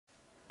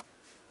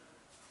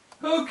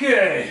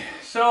Okay,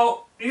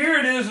 so here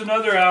it is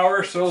another hour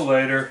or so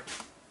later,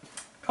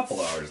 a couple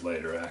hours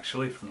later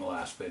actually from the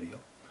last video.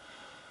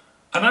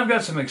 And I've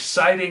got some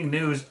exciting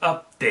news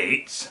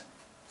updates,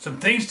 some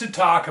things to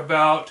talk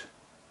about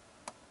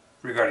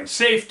regarding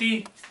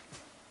safety.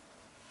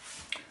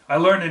 I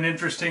learned an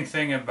interesting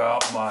thing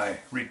about my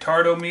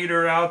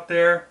retardometer out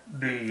there.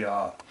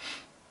 I've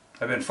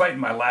been fighting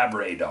my lab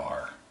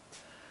radar.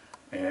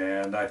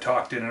 And I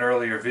talked in an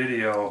earlier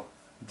video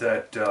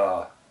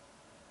that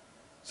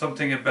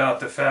something about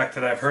the fact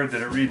that I've heard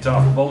that it reads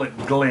off bullet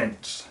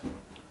glints.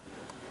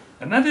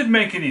 And that didn't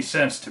make any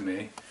sense to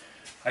me.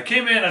 I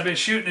came in, I've been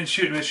shooting and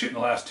shooting, I've been shooting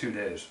the last 2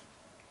 days.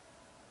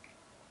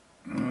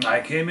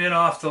 I came in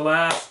off the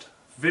last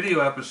video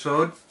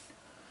episode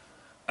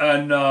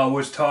and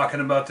was talking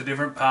about the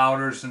different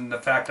powders and the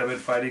fact I've been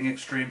fighting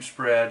extreme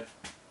spread.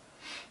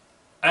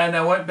 And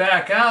I went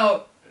back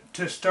out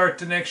to start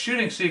the next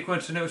shooting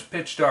sequence and it was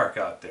pitch dark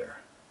out there.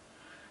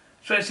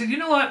 So I said, you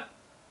know what?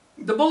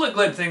 The bullet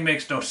glint thing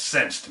makes no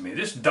sense to me.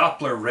 This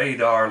Doppler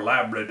radar,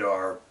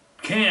 Labradar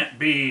can't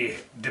be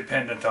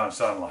dependent on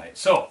sunlight.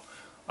 So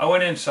I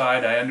went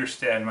inside, I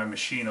understand my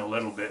machine a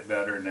little bit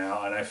better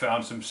now, and I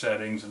found some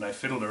settings and I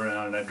fiddled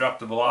around and I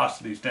dropped the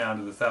velocities down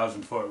to the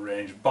 1,000-foot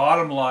range.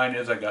 Bottom line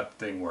is I got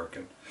the thing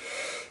working.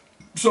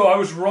 So I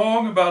was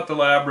wrong about the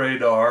lab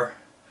radar.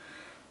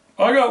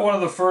 I got one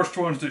of the first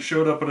ones that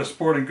showed up at a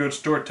sporting goods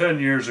store 10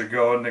 years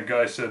ago, and the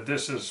guy said,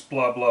 this is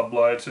blah blah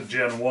blah, it's a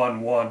Gen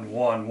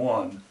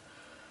 1111.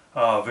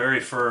 Very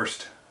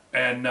first.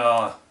 And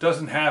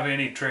doesn't have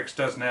any tricks,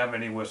 doesn't have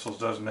any whistles,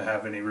 doesn't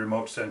have any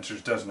remote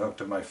sensors, doesn't hook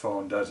to my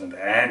phone, doesn't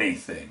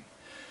anything.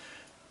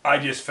 I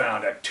just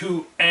found a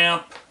 2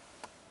 amp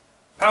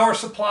power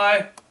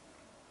supply,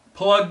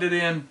 plugged it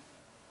in,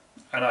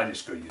 and I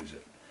just go use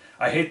it.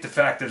 I hate the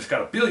fact that it's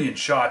got a billion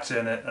shots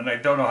in it and I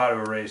don't know how to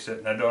erase it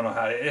and I don't know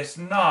how to... It's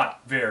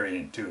not very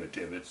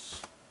intuitive.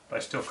 I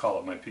still call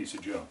it my piece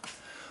of junk.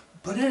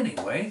 But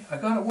anyway, I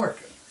got it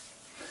working.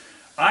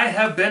 I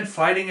have been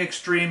fighting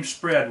extreme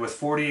spread with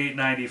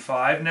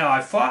 4895. Now,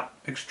 I fought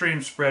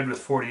extreme spread with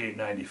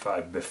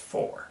 4895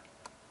 before.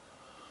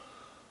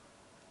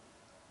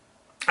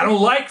 I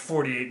don't like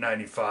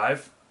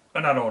 4895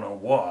 and I don't know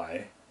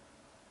why.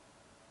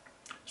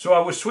 So I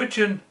was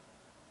switching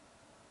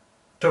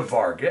to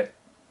Varget.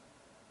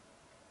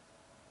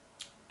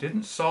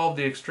 Didn't solve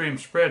the extreme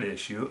spread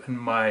issue, and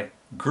my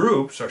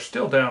groups are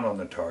still down on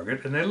the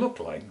target and they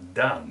look like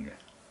dung.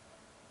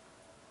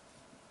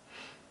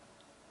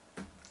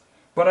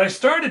 But I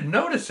started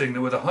noticing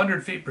that with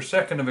 100 feet per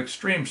second of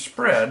extreme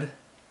spread,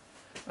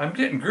 I'm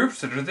getting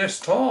groups that are this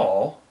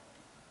tall.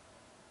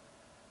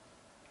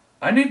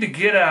 I need to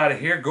get out of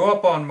here, go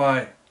up on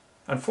my...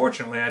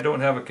 Unfortunately, I don't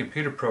have a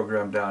computer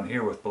program down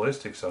here with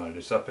ballistics on it.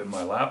 It's up in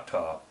my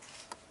laptop.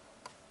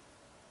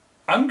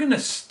 I'm going to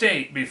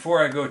state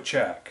before I go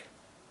check,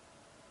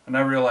 and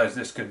I realize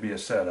this could be a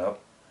setup,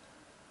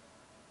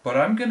 but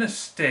I'm going to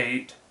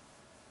state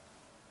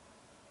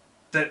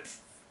that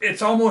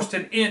it's almost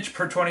an inch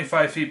per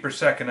 25 feet per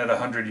second at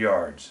 100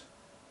 yards.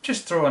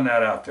 Just throwing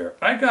that out there.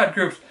 I got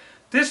groups.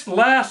 This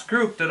last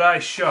group that I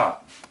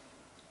shot,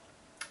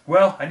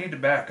 well, I need to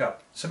back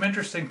up. Some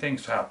interesting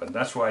things happened.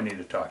 That's why I need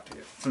to talk to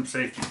you. Some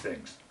safety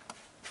things.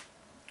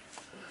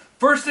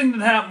 First thing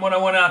that happened when I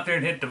went out there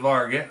and hit the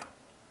Varget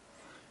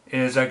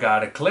is I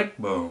got a click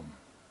boom.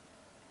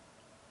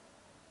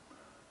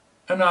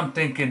 And I'm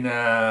thinking,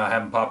 I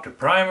haven't popped a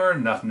primer,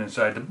 nothing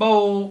inside the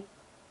bowl,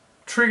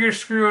 trigger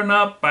screwing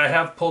up, I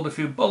have pulled a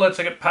few bullets,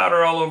 I get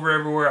powder all over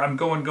everywhere, I'm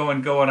going,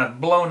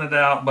 I've blown it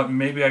out, but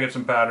maybe I get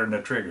some powder in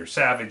the trigger.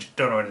 Savage,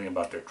 don't know anything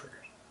about their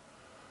triggers.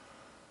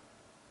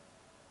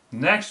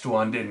 Next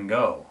one didn't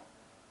go.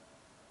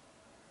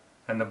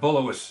 And the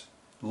bullet was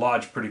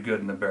lodged pretty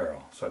good in the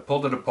barrel. So I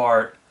pulled it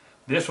apart.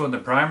 This one the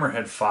primer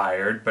had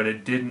fired, but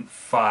it didn't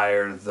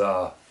fire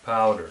the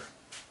powder.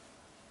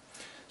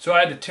 So I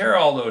had to tear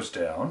all those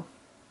down.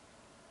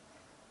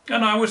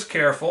 And I was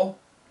careful.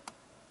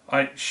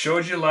 I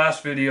showed you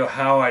last video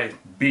how I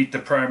beat the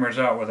primers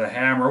out with a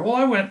hammer. Well,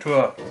 I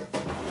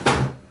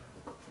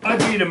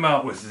beat them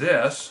out with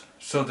this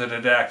so that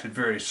it acted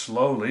very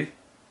slowly.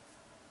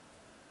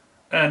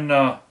 And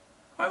I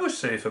was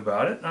safe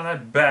about it. And I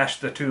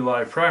bashed the 2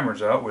 live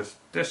primers out with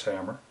this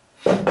hammer.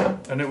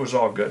 And it was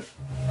all good.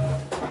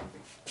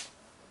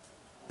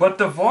 But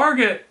the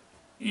Varget,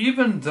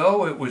 even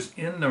though it was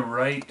in the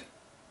right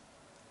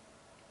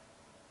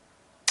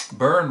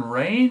burn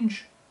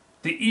range,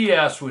 the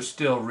ES was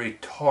still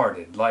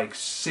retarded, like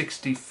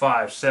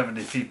 65,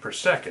 70 feet per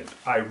second.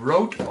 I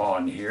wrote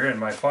on here in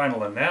my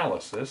final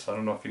analysis, I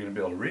don't know if you're going to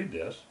be able to read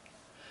this,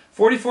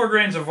 44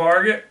 grains of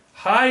Varget,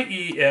 high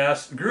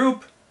ES,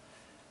 group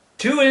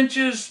 2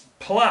 inches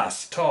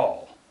plus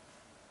tall.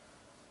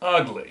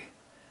 Ugly.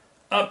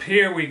 Up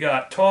here we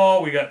got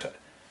tall,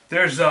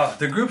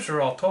 the groups are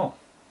all tall.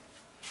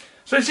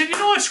 So I said, you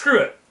know what, screw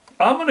it.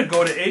 I'm going to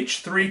go to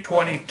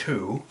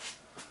H322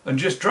 and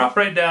just drop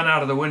right down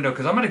out of the window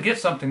because I'm going to get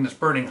something that's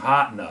burning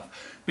hot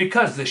enough.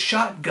 Because the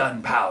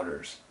shotgun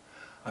powders,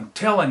 I'm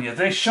telling you,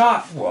 they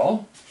shot,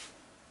 well,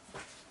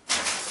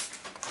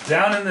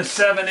 down in the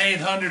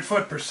 700-800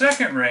 foot per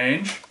second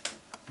range,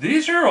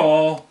 these are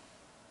all,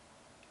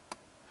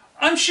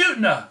 I'm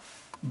shooting a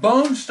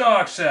bone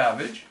stock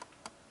Savage.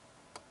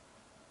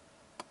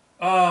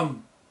 I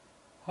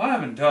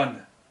haven't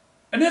done,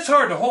 and it's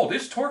hard to hold,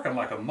 it's torquing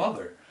like a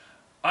mother.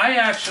 I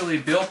actually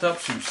built up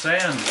some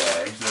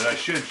sandbags that I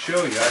should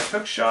show you. I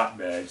took shot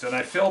bags and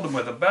I filled them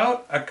with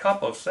about a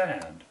cup of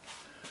sand.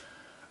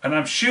 And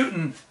I'm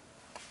shooting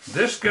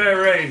this guy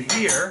right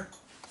here.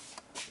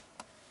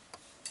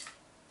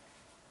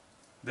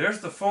 There's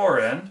the fore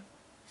end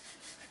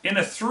in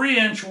a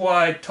 3-inch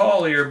wide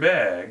tall ear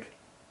bag.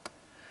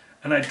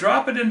 And I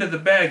drop it into the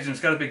bags, and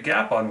it's got a big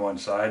gap on one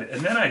side,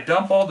 and then I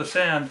dump all the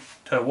sand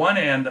to one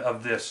end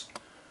of this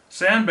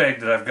sandbag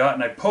that I've got,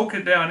 and I poke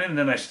it down in, and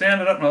then I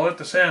stand it up and I let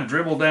the sand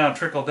dribble down,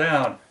 trickle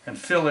down, and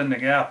fill in the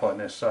gap on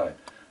this side.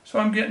 So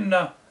I'm getting,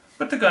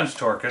 but the gun's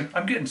torquing,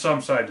 I'm getting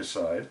some side to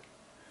side.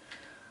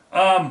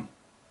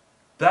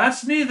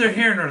 That's neither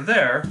here nor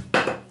there.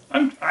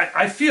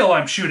 I feel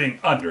I'm shooting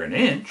under an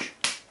inch,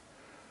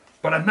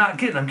 but I'm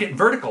getting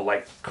vertical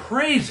like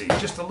crazy,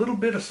 just a little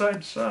bit of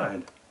side to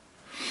side.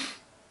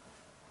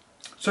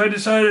 So I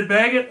decided to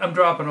bag it. I'm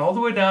dropping all the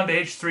way down to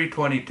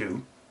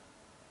H322.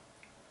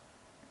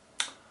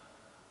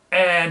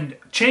 And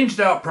changed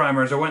out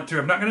primers. I went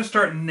through, I'm not going to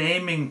start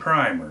naming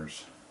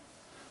primers.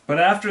 But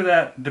after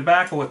that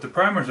debacle with the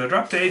primers, I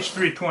dropped to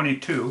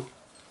H322.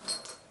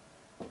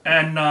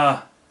 And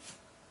I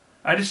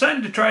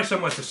decided to try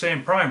some with the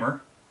same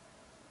primer.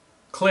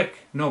 Click,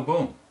 no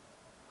boom.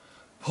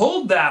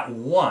 Pulled that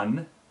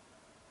one,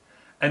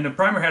 and the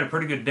primer had a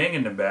pretty good ding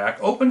in the back.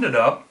 Opened it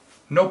up,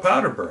 no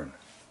powder burn.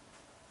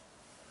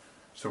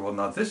 So, well,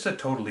 now this is a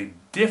totally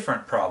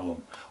different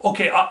problem.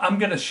 Okay, I'm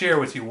going to share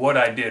with you what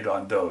I did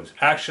on those.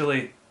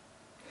 Actually,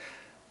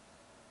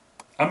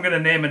 I'm going to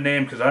name a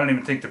name because I don't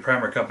even think the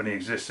primer company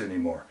exists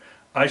anymore.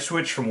 I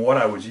switched from what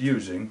I was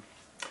using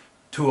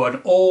to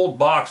an old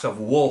box of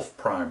Wolf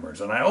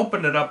primers. And I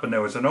opened it up and there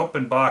was an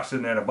open box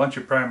in there and a bunch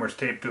of primers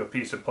taped to a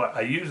piece of plastic.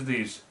 I used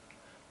these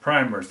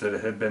primers that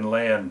had been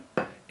laying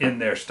in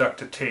there stuck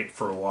to tape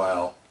for a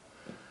while.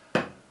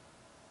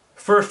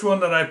 First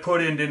one that I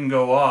put in didn't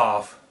go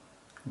off.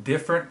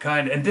 Different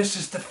kind, and this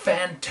is the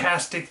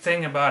fantastic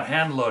thing about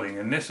hand loading,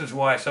 and this is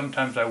why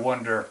sometimes I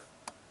wonder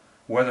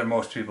whether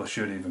most people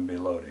should even be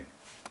loading.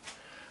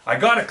 I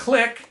got a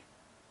click.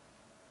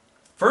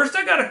 First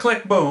I got a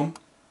click boom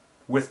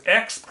with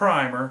X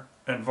primer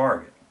and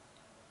Varget.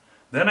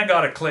 Then I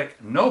got a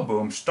click no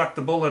boom, stuck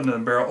the bullet in the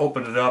barrel,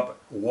 opened it up,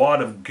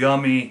 wad of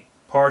gummy,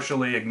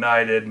 partially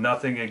ignited,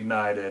 nothing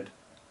ignited.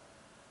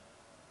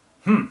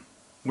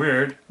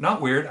 Weird.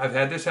 Not weird, I've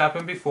had this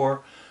happen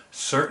before.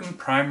 Certain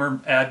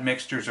primer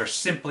admixtures are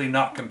simply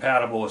not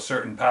compatible with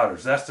certain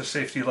powders. That's the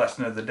safety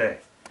lesson of the day.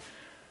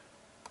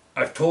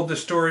 I've told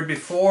this story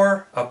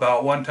before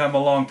about one time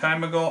a long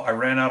time ago. I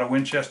ran out of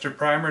Winchester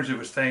primers. It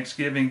was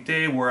Thanksgiving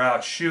Day. We're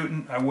out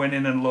shooting. I went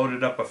in and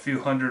loaded up a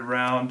few hundred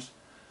rounds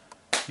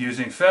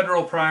using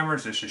Federal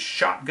primers. This is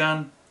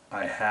shotgun.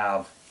 I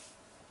have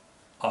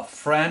a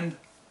friend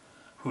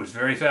who is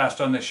very fast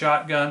on the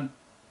shotgun.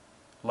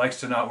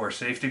 Likes to not wear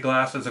safety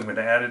glasses. I'm going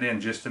to add it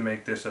in just to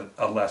make this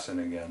a lesson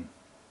again.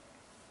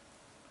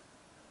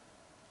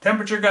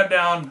 Temperature got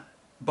down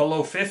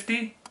below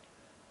 50.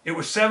 It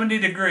was 70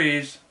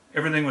 degrees.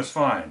 Everything was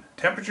fine.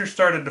 Temperature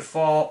started to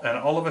fall and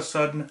all of a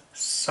sudden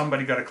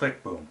somebody got a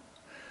click boom.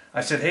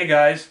 I said, hey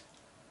guys,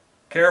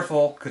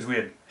 careful, because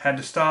we had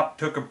to stop,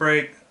 took a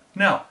break.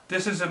 Now,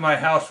 this is in my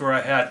house where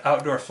I had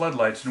outdoor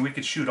floodlights and we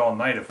could shoot all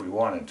night if we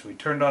wanted. So we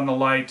turned on the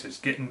lights, it's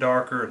getting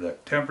darker, the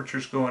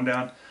temperature's going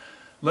down.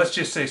 Let's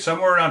just say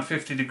somewhere around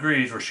 50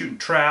 degrees, we're shooting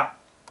trap.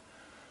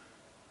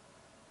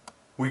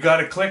 We got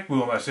a click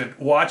boom. I said,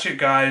 watch it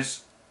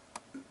guys.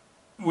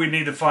 We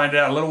need to find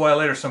out. A little while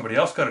later, somebody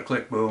else got a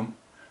click boom.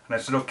 And I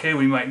said, okay,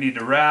 we might need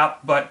to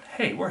wrap, but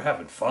hey, we're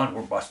having fun.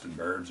 We're busting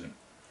birds. And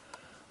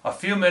a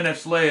few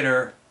minutes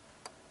later,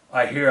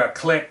 I hear a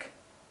click,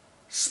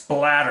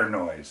 splatter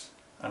noise.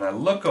 And I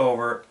look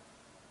over,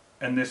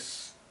 and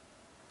he's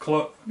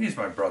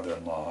my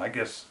brother-in-law, I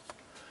guess.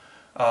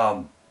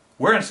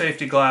 Wearing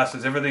safety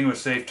glasses, everything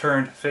was safe,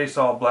 turned, face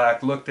all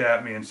black, looked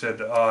at me and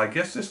said, I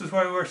guess this is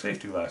why we wear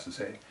safety glasses,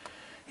 hey?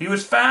 He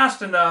was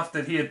fast enough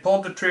that he had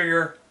pulled the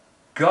trigger,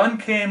 gun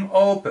came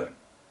open.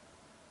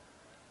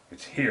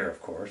 It's here, of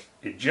course.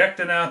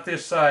 Ejecting out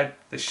this side,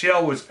 the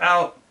shell was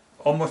out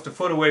almost a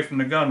foot away from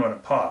the gun when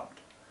it popped.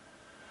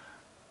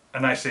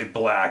 And I say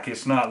black,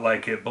 it's not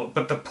like it,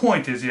 but the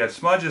point is he had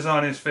smudges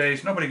on his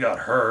face, nobody got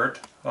hurt.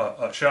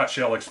 A shot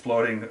shell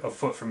exploding a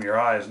foot from your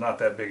eye is not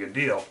that big a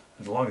deal,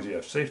 as long as you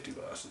have safety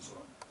glasses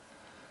on.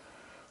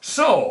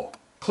 So,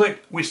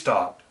 click, we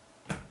stopped.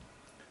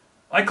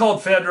 I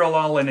called Federal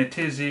all in a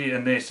tizzy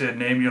and they said,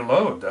 name your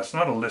load. That's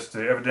not a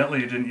listed,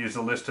 evidently you didn't use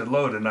a listed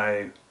load, and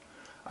I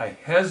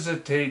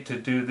hesitate to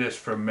do this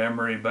from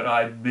memory, but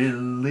I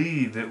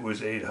believe it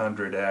was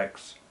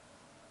 800X.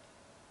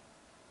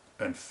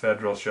 And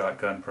Federal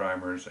shotgun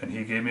primers, and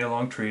he gave me a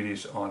long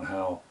treatise on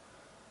how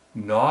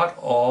not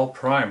all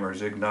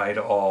primers ignite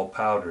all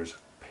powders,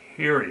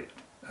 period.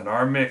 And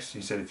our mix,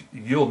 he said,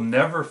 you'll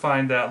never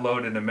find that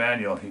load in the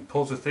manual. And he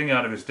pulls the thing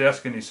out of his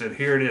desk and he said,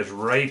 here it is,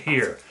 right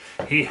here.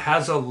 He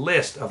has a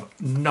list of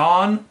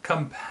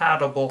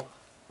non-compatible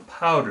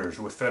powders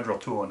with Federal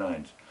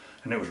 209s.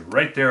 And it was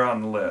right there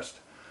on the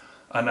list.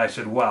 And I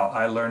said, wow,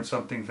 I learned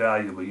something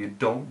valuable. You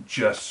don't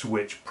just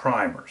switch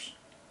primers.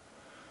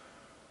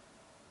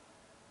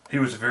 He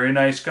was a very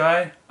nice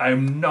guy.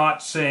 I'm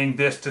not saying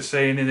this to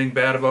say anything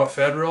bad about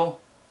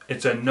Federal.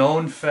 It's a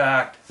known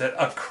fact that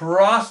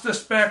across the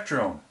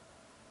spectrum,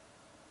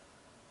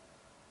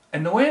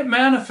 and the way it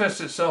manifests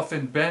itself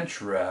in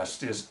bench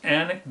rest is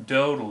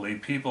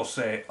anecdotally people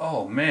say,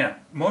 oh man,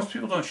 most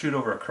people don't shoot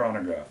over a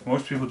chronograph.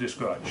 Most people just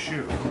go out and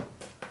shoot.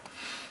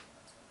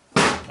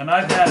 And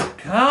I've had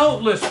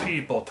countless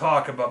people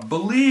talk about,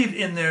 believe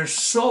in their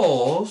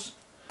souls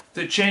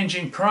that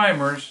changing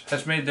primers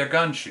has made their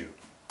gun shoot.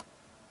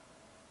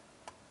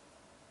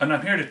 And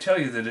I'm here to tell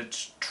you that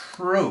it's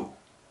true,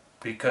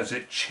 because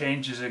it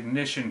changes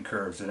ignition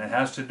curves, and it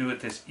has to do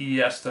with this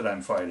ES that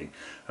I'm fighting.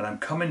 And I'm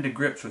coming to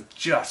grips with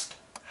just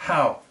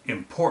how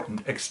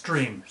important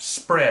extreme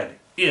spread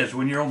is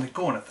when you're only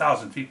going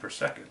 1,000 feet per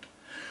second.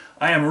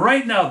 I am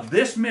right now,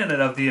 this minute,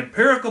 of the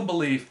empirical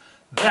belief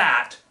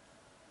that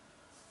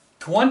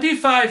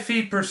 25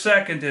 feet per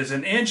second is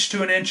 1 inch to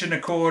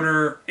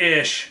 1.25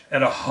 inches-ish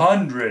at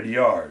 100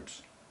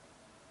 yards.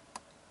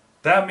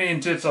 That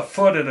means it's a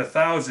foot at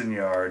 1,000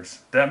 yards.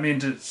 That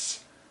means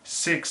it's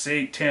 6,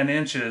 8, 10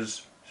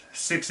 inches,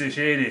 6-ish,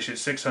 8-ish at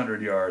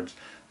 600 yards.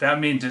 That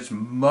means it's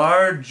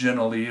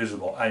marginally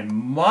usable. I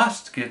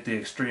must get the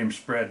extreme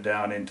spread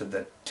down into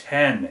the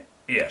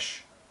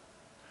 10-ish.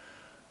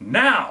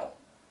 Now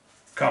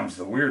comes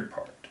the weird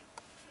part.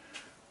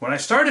 When I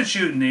started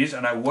shooting these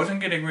and I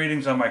wasn't getting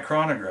readings on my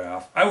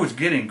chronograph, I was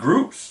getting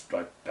groups.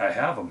 I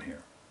have them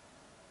here.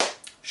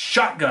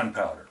 Shotgun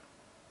powder.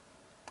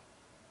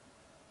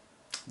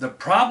 The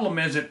problem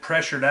is it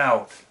pressured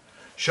out.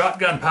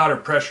 Shotgun powder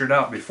pressured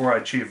out before I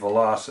achieved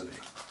velocity.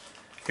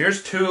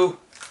 Here's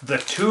the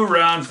two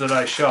rounds that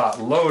I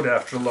shot, load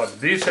after load.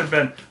 These have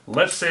been,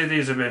 let's say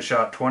these have been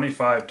shot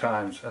 25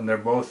 times, and they're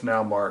both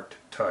now marked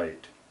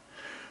tight.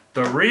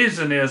 The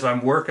reason is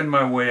I'm working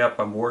my way up,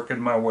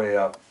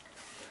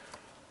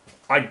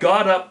 I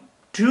got up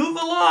to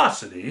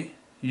velocity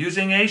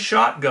using a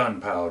shotgun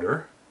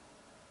powder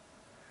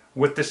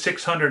with the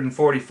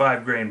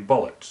 645 grain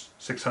bullets,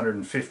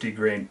 650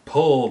 grain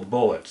pulled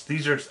bullets.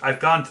 These are, I've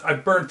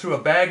burned through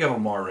a bag of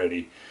them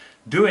already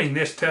doing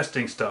this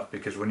testing stuff,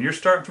 because when you're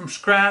starting from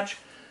scratch,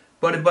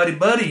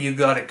 buddy, you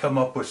got to come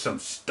up with some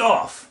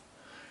stuff.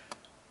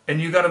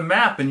 And you got to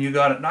map, and you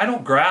got to, I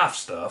don't graph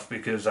stuff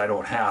because I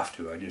don't have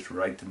to, I just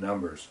write the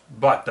numbers.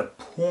 But the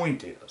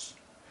point is,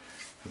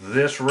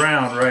 this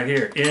round right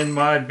here in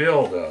my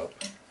build-up,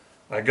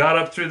 I got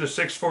up through the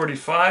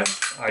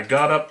 645, I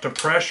got up to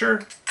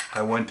pressure,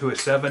 I went to a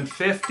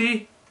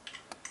 750,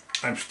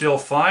 I'm still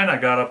fine, I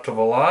got up to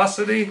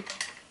velocity,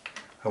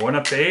 I went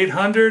up to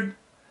 800,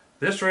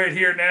 this right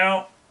here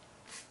now,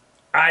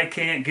 I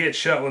can't get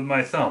shut with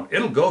my thumb.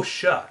 It'll go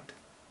shut,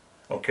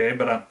 okay,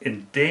 but I'm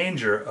in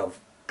danger of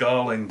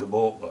galling the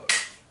bolt load.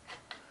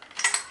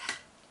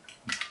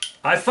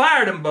 I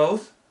fired them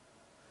both,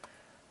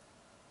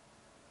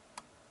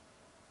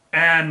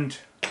 and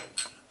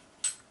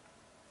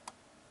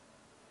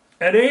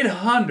at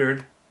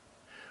 800,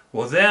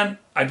 well then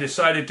I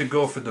decided to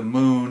go for the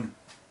moon,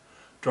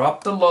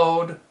 dropped the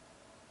load,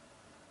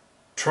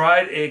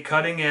 tried a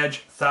cutting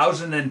edge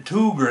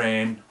 1002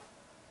 grain,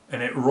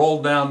 and it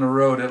rolled down the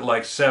road at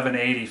like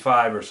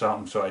 785 or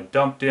something, so I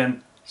dumped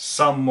in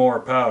some more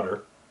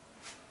powder.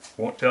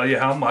 Won't tell you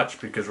how much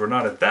because we're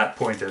not at that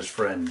point as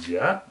friends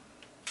yet.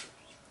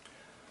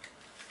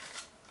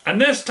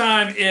 And this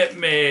time it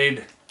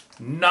made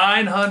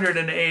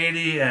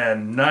 980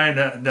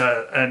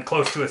 and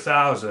close to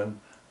 1,000.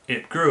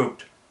 It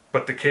grouped,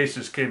 but the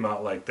cases came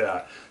out like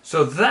that.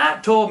 So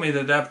that told me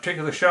that that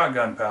particular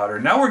shotgun powder,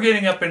 now we're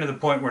getting up into the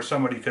point where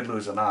somebody could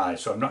lose an eye,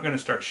 so I'm not going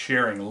to start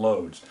sharing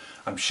loads.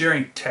 I'm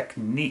sharing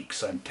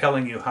techniques. I'm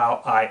telling you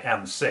how I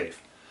am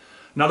safe.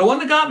 Now the one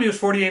that got me was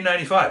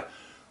 4895.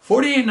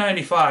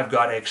 4895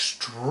 got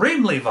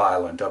extremely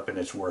violent up in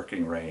its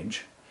working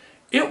range.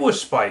 It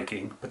was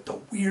spiking, but the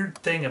weird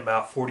thing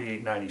about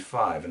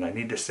 4895, and I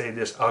need to say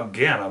this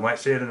again, I might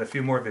say it in a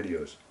few more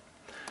videos,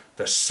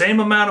 the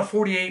same amount of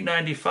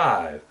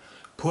 4895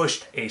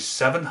 pushed a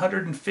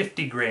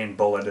 750 grain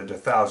bullet at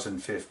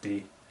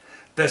 1050.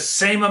 The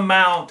same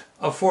amount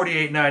of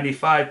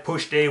 4895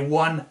 pushed a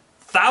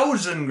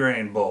 1,000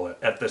 grain bullet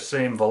at the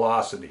same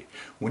velocity.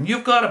 When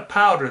you've got a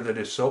powder that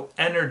is so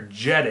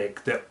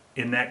energetic that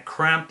in that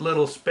cramped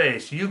little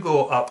space you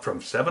go up from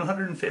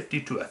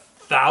 750 to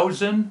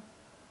 1,000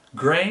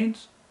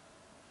 grains,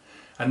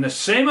 and the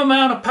same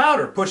amount of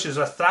powder pushes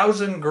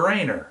 1,000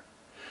 grainer.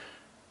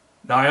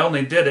 Now I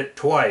only did it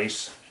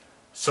twice,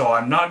 so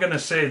I'm not going to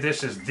say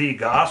this is the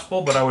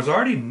gospel, but I was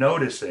already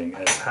noticing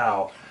as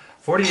how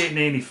 48 and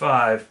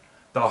 85,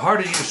 the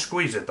harder you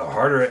squeeze it, the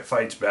harder it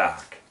fights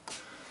back.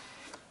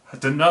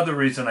 That's another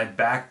reason I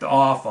backed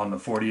off on the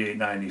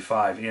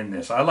 4895 in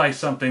this. I like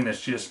something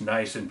that's just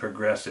nice and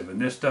progressive, and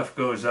this stuff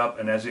goes up,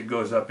 and as it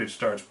goes up it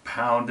starts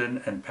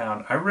pounding and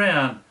pounding.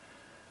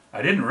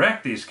 I didn't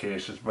wreck these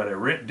cases, but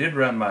I did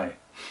run my,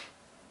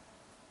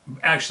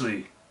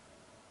 actually,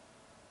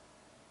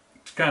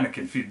 it's kind of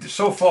confused.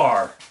 So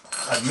far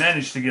I've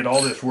managed to get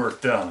all this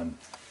work done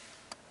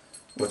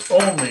with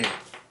only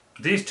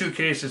these two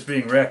cases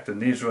being wrecked,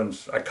 and these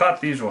ones, I caught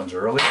these ones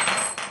early.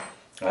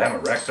 I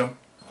haven't wrecked them.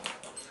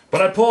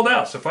 But I pulled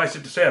out, suffice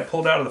it to say, I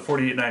pulled out of the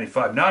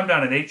 4895. Now I'm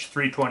down at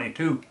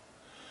H322.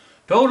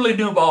 Totally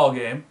new ball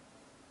game.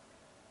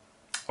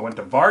 I went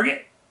to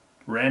Varget,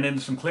 ran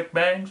into some click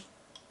bangs,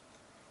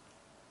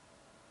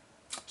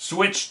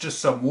 switched to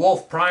some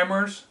wolf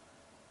primers,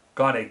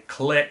 got a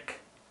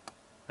click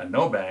and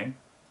no bang.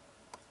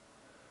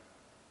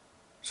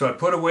 So I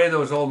put away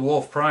those old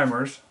wolf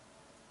primers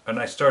and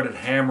I started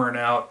hammering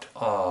out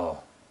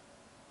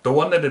the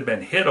one that had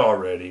been hit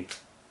already.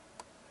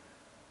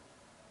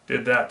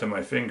 Did that to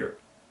my finger.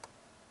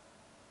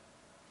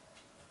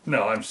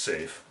 No, I'm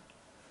safe.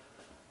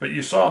 But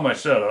you saw my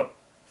setup.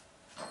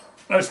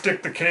 I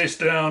stick the case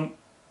down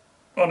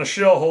on a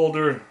shell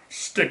holder,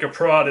 stick a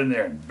prod in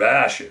there and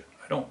bash it.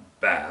 I don't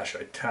bash,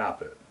 I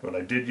tap it. But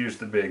I did use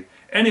the big.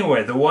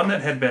 Anyway, the one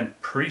that had been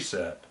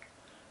preset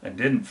and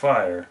didn't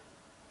fire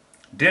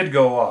did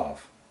go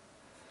off.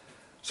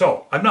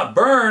 So, I'm not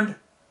burned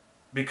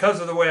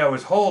because of the way I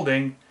was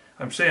holding.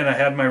 I'm saying I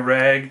had my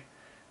rag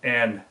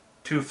and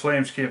two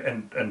flames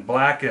came and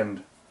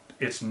blackened.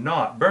 It's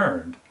not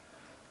burned.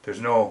 There's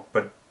no,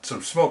 but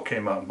some smoke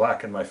came out and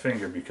blackened my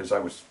finger because I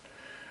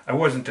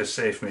wasn't as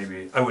safe.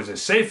 Maybe I was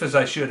as safe as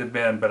I should have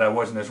been, but I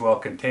wasn't as well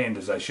contained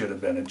as I should have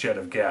been. A jet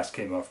of gas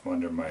came off from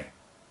under my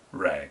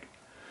rag.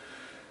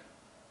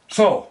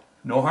 So,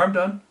 no harm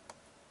done.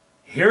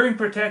 Hearing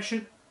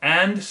protection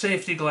and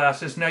safety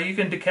glasses. Now you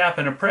can decap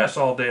and oppress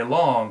all day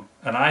long,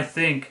 and I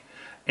think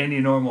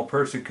any normal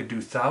person could do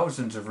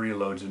thousands of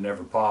reloads and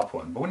never pop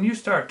one. But when you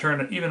start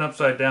turning, even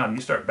upside down,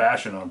 you start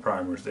bashing on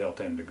primers, they'll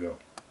tend to go.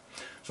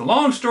 So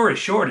long story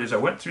short is I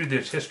went through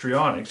this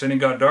histrionics and it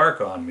got dark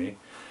on me.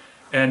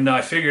 And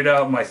I figured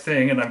out my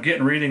thing, and I'm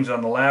getting readings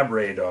on the lab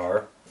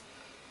radar.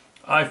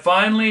 I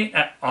finally,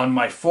 on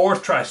my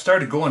fourth try,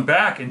 started going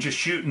back and just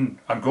shooting.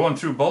 I'm going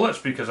through bullets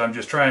because I'm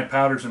just trying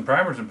powders and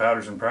primers and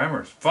powders and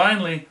primers.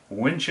 Finally,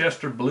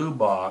 Winchester Blue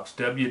Box,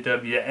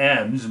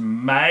 WWMs,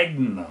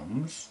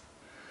 Magnums,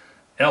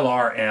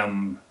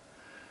 LRM,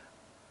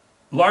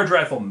 large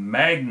rifle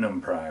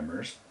Magnum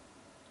primers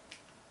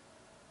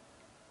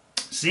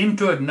seem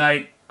to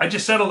ignite. I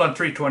just settled on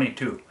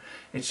 322.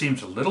 It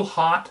seems a little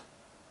hot,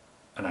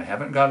 and I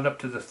haven't got it up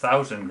to the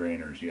 1,000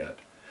 grainers yet.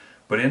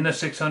 But in the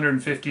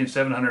 650 and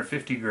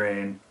 750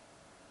 grain,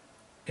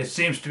 it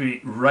seems to be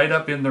right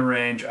up in the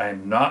range.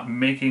 I'm not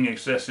making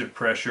excessive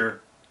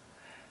pressure,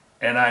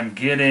 and I'm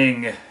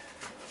getting,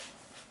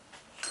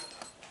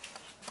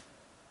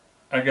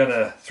 I got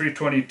a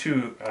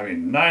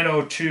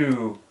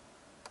 902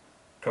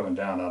 coming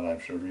down on, I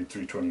should read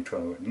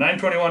 320,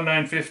 921,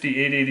 950,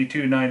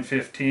 882,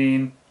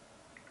 915,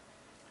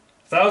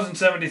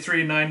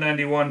 1073,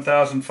 991,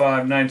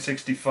 1005,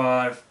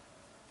 965,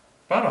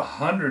 about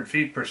 100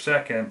 feet per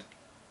second.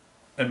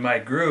 And my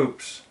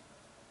groups,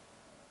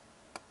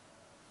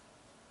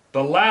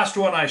 the last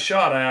one I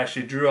shot I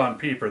actually drew on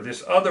peeper.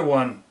 This other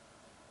one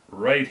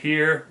right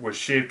here was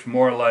shaped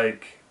more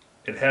like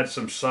it had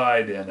some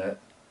side in it.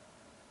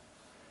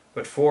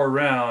 But 4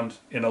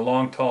 rounds in a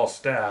long tall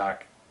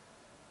stack.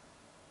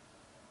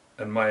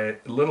 And my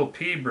little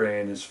pea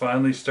brain is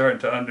finally starting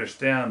to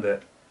understand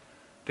that,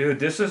 dude,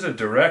 this is a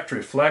direct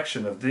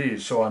reflection of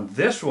these. So on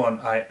this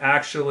one, I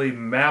actually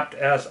mapped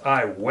as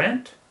I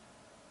went.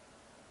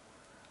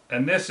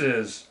 And this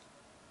is,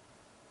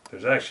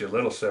 there's actually a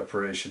little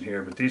separation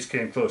here, but these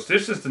came close.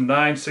 This is the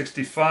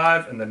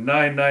 965 and the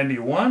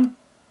 991.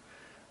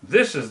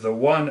 This is the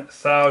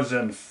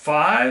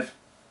 1005.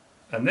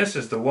 And this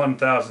is the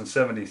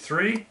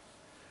 1073.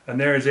 And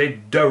there is a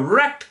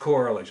direct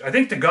correlation. I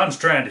think the gun's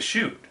trying to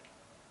shoot.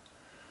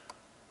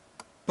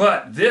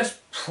 But this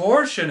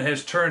portion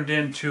has turned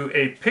into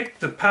a pick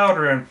the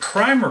powder and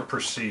primer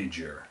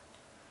procedure.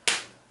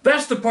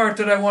 That's the part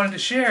that I wanted to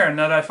share and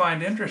that I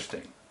find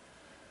interesting.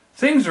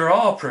 Things are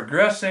all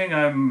progressing.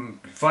 I'm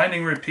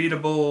finding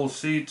repeatable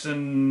seats,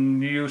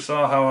 and you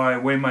saw how I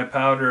weigh my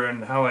powder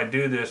and how I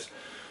do this.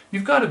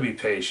 You've got to be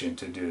patient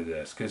to do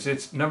this, because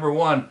it's, number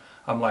one,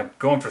 I'm like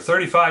going for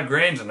 35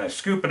 grains and I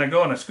scoop and I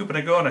go and I scoop and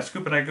I go and I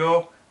scoop and I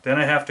go. Then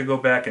I have to go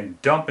back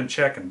and dump and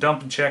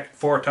check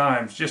 4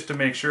 times just to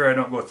make sure I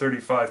don't go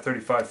 35,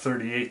 35,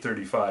 38,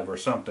 35 or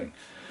something.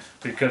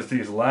 Because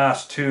these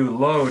last 2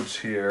 loads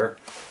here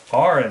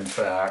are, in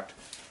fact,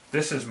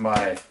 this is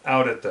my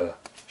out at the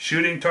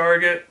shooting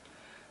target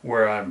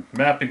where I'm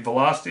mapping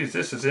velocities.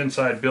 This is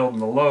inside building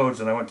the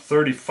loads, and I went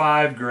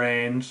 35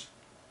 grains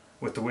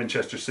with the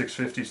Winchester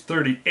 650s,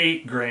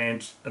 38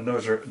 grains, and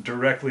those are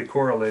directly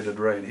correlated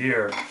right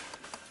here.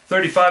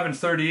 35 and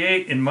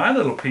 38 in my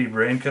little pea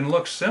brain can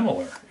look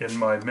similar in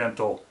my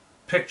mental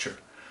picture.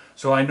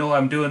 So I know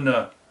I'm doing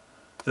the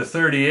the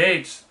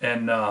 38s,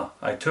 and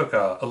I took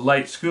a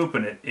light scoop,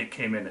 and it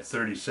came in at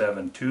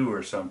 37.2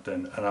 or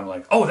something, and I'm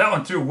like, oh, that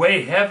one threw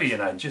way heavy,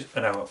 and I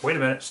went, wait a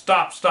minute,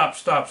 stop,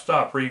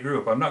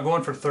 regroup. I'm not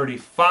going for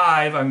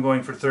 35, I'm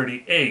going for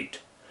 38.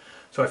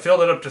 So I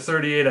filled it up to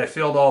 38, I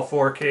filled all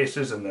 4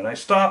 cases, and then I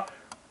stopped,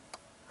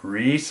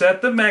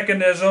 reset the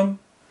mechanism,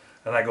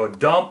 and I go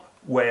dump,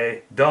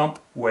 weigh, dump,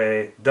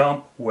 weigh,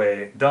 dump,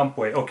 weigh, dump,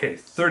 weigh. Okay,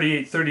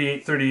 38,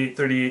 38, 38,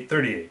 38,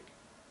 38.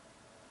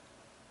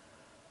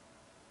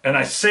 And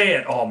I say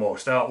it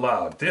almost out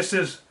loud. This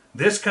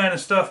kind of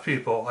stuff,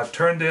 people. I've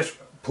turned this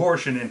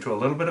portion into a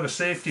little bit of a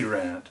safety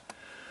rant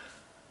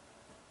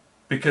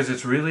because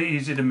it's really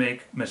easy to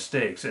make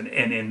mistakes. And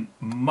in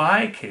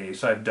my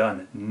case, I've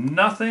done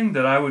nothing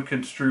that I would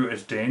construe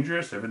as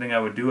dangerous. Everything I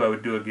would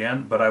do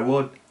again. But I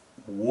would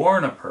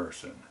warn a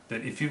person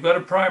that if you've got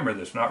a primer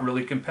that's not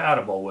really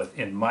compatible with,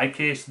 in my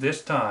case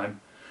this time,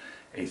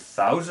 a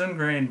 1,000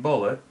 grain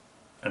bullet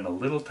and a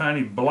little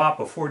tiny blop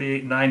of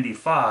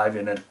 4895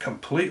 in a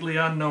completely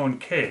unknown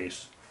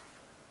case,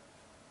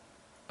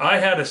 I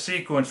had a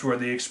sequence where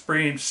the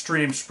extreme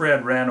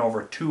spread ran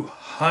over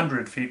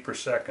 200 feet per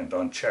second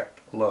on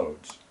checked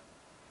loads.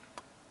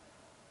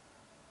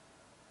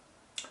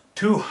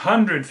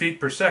 200 feet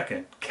per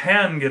second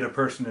can get a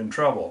person in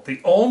trouble.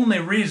 The only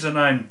reason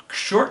I'm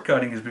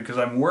shortcutting is because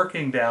I'm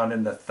working down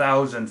in the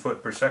 1,000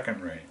 foot per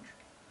second range.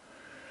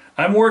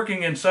 I'm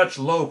working in such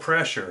low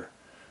pressure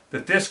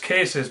that this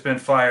case has been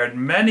fired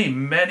many,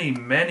 many,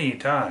 many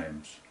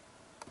times.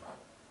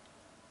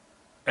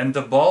 And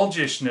the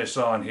bulgishness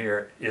on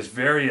here is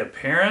very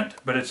apparent,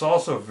 but it's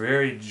also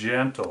very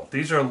gentle.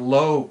 These are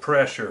low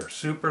pressure,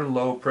 super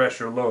low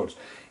pressure loads.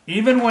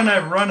 Even when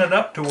I run it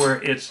up to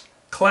where it's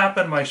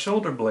clapping my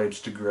shoulder blades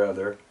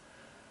together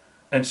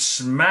and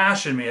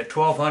smashing me at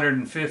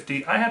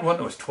 1,250, I had one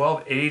that was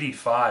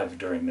 1,285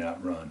 during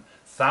that run.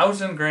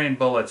 1,000 grain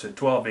bullets at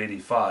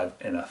 1,285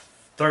 and a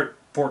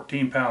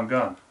 14-pound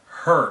gun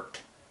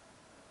hurt.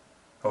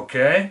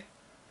 Okay?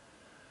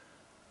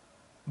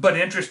 But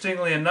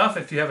interestingly enough,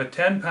 if you have a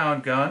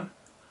 10-pound gun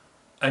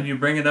and you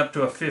bring it up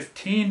to a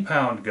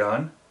 15-pound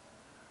gun,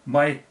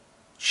 my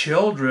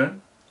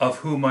children, of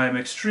whom I am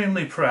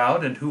extremely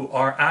proud and who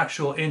are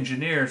actual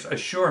engineers,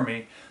 assure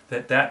me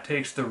that that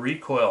takes the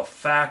recoil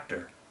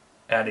factor.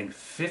 Adding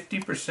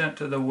 50%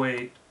 to the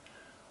weight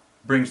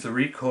brings the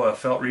recoil,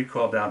 felt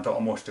recoil down to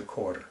almost a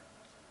quarter.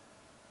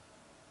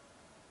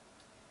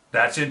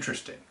 That's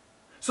interesting.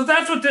 So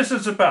that's what this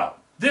is about.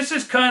 This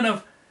is kind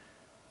of,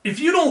 if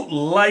you don't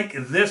like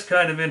this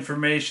kind of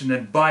information,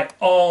 then by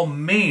all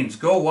means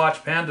go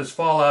watch pandas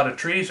fall out of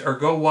trees, or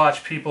go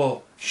watch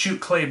people shoot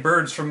clay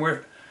birds from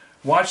where,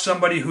 watch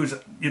somebody who's,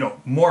 you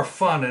know, more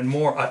fun and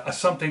more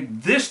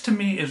something. This to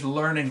me is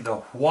learning the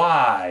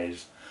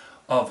whys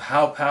of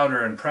how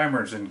powder and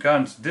primers and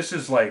guns, this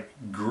is like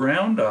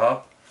ground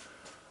up,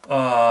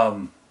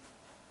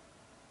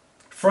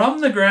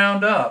 from the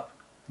ground up,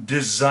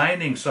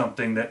 designing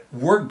something that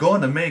we're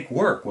going to make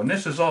work. When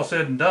this is all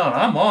said and done,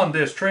 I'm on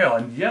this trail,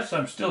 and yes,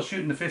 I'm still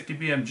shooting the 50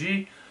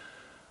 BMG.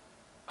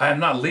 I'm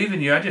not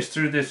leaving you. I just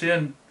threw this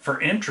in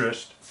for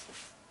interest,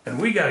 and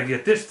we got to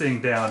get this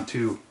thing down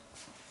to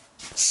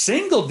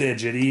single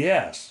digit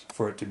ES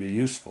for it to be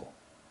useful.